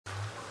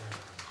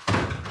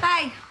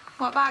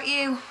What about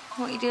you?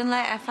 What are you doing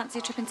later? Fancy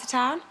a trip into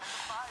town?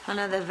 I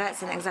know the vet's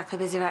isn't exactly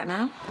busy right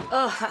now.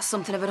 Oh, that's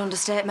something of an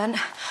understatement.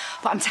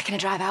 But I'm taking a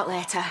drive out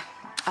later.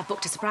 I've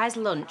booked a surprise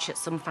lunch at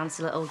some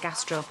fancy little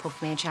gastro pub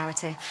for me and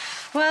Charity.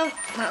 Well,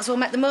 might as well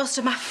make the most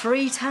of my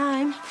free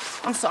time.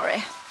 I'm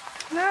sorry.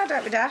 No,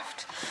 don't be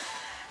daft.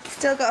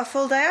 Still got a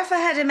full day off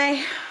ahead of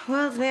me.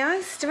 World's my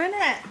oyster,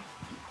 innit?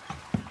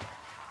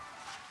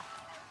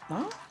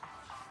 What?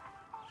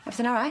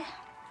 Everything all right?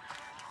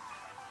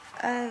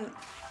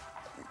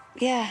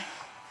 Yeah.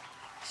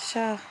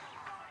 Sure.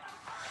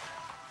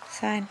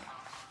 Fine.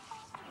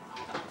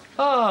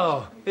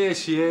 Oh, here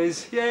she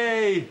is.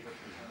 Yay!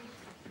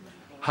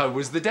 How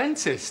was the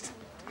dentist?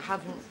 I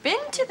haven't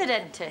been to the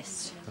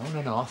dentist.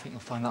 No, I think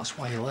you'll find that's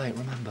why you're late,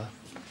 remember?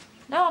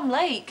 No, I'm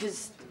late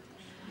because...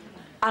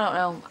 I don't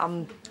know,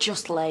 I'm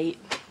just late.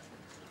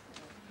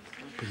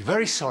 But you're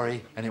very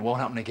sorry and it won't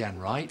happen again,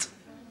 right?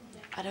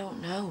 I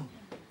don't know.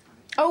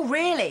 Oh,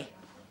 really?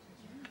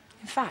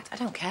 In fact, I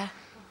don't care.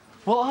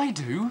 Well, I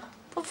do.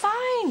 Well,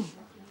 fine.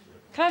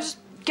 Can I just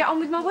get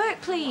on with my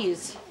work,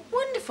 please?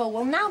 Wonderful.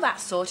 Well, now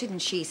that's sorted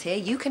and she's here,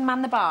 you can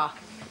man the bar.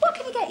 What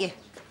can he get you?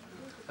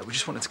 We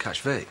just wanted to catch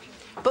Vic.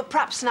 But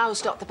perhaps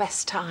now's not the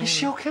best time. Is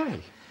she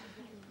okay?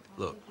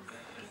 Look,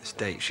 this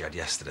date she had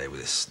yesterday with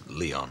this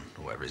Leon,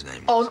 or whatever his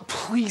name Oh, was.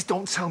 please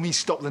don't tell me he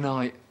stopped the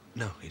night.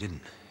 No, he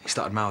didn't. He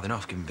started mouthing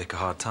off, giving Vic a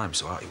hard time,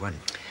 so out he went.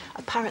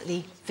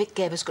 Apparently, Vic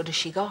gave as good as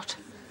she got.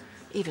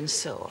 Even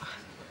so.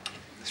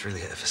 It's really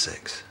hit her for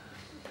 6.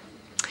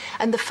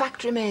 And the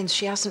fact remains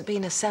she hasn't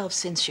been herself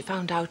since she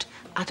found out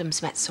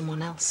Adam's met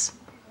someone else.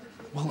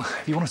 Well,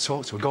 if you want to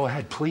talk to her, go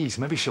ahead, please.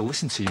 Maybe she'll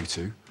listen to you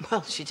two.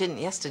 Well, she didn't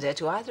yesterday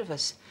to either of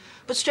us.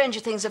 But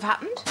stranger things have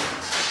happened.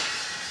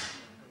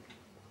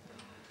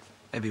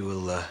 Maybe we'll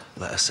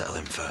let her settle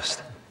in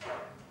first.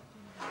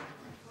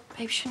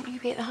 Babe, shouldn't you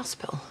be at the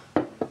hospital?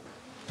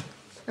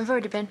 I've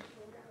already been.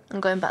 I'm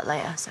going back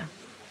later, so...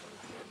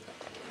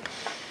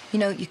 You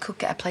know, you could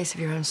get a place of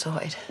your own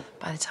sorted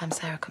by the time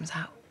Sarah comes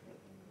out.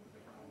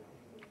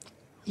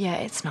 Yeah,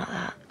 it's not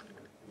that.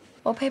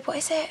 Well, babe, what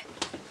is it?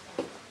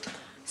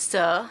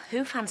 So,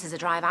 who fancies a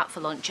drive out for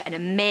lunch at an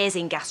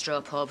amazing gastro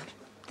pub?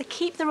 They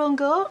keep their own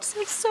goats.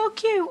 It's so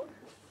cute.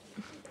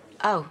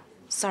 Oh,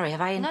 sorry,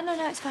 have I... No,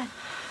 it's fine.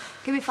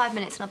 Give me 5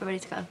 minutes and I'll be ready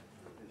to go.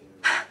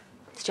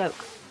 It's a joke.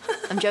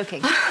 I'm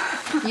joking.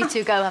 You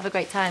two go, have a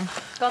great time.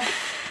 Go on.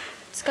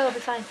 Just go, I'll be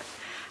fine.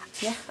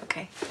 Yeah,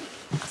 OK.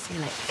 I'll see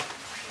you later.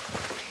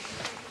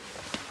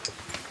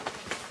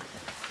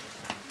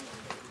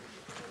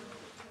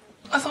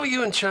 I thought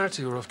you and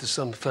Charity were off to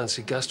some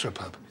fancy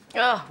gastropub.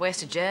 Oh,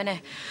 wasted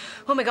journey.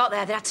 When we got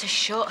there, they had to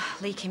shut,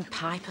 leaking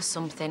pipe or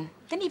something.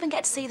 Didn't even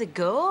get to see the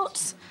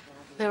goats.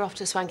 We're off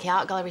to a swanky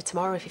art gallery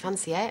tomorrow if you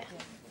fancy it.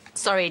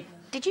 Sorry,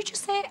 did you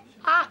just say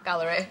art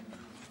gallery?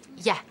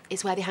 Yeah,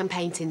 it's where they hang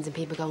paintings and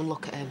people go and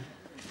look at them.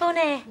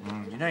 Funny.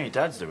 You know your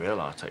dad's the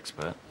real art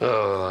expert.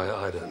 Oh,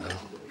 I don't know.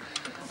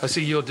 I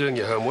see you're doing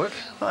your homework.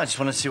 Well, I just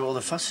want to see what all the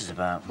fuss is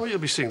about. Well, you'll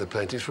be seeing the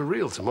paintings for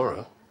real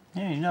tomorrow.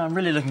 Yeah, you know, I'm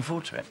really looking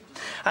forward to it.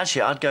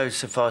 Actually, I'd go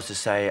so far as to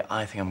say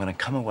I think I'm going to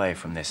come away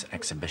from this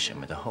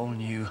exhibition with a whole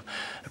new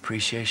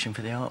appreciation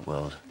for the art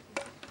world.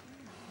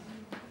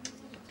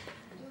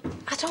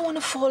 I don't want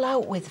to fall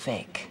out with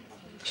Vic.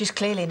 She's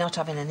clearly not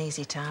having an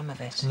easy time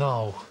of it.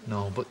 No,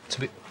 but to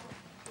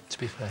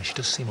be fair, she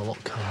does seem a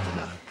lot calmer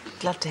now.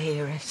 Glad to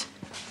hear it.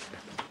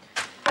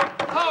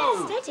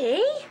 Oh!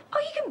 Steady? Oh,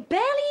 you can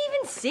barely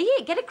even see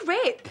it. Get a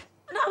grip.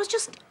 No, I was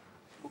just...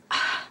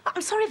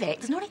 I'm sorry, Vic.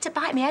 There's no need to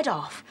bite my head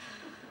off.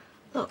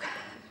 Look,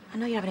 I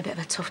know you're having a bit of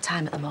a tough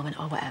time at the moment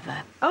or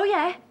whatever. Oh,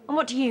 yeah? And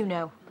what do you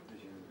know?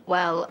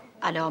 Well,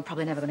 I know I'm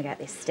probably never going to get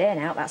this stain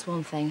out, that's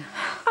one thing.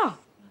 Oh,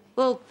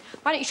 well,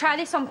 why don't you try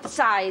this on for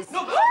size?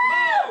 No! Did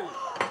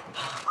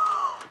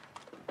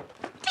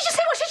you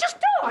see what she's just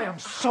done? I am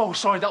so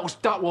sorry. That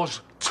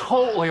was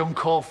totally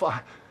uncalled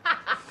for.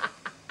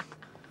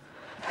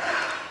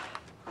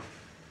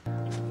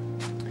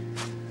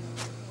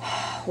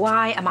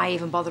 Why am I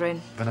even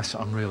bothering? Vanessa,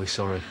 I'm really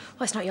sorry.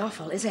 Well, it's not your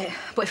fault, is it?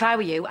 But if I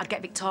were you, I'd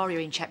get Victoria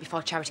in check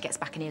before Charity gets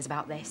back in ears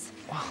about this.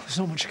 Well, there's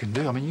not much you can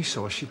do. I mean, you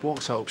saw her. She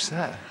walked out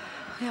upset.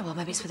 Yeah, well,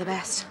 maybe it's for the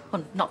best.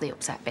 Well, not the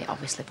upset bit,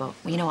 obviously, but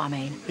well, you know what I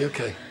mean. You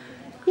okay?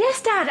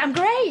 Yes, Dad, I'm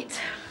great.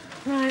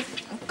 Right,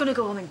 I'm gonna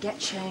go home and get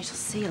changed. I'll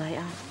see you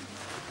later.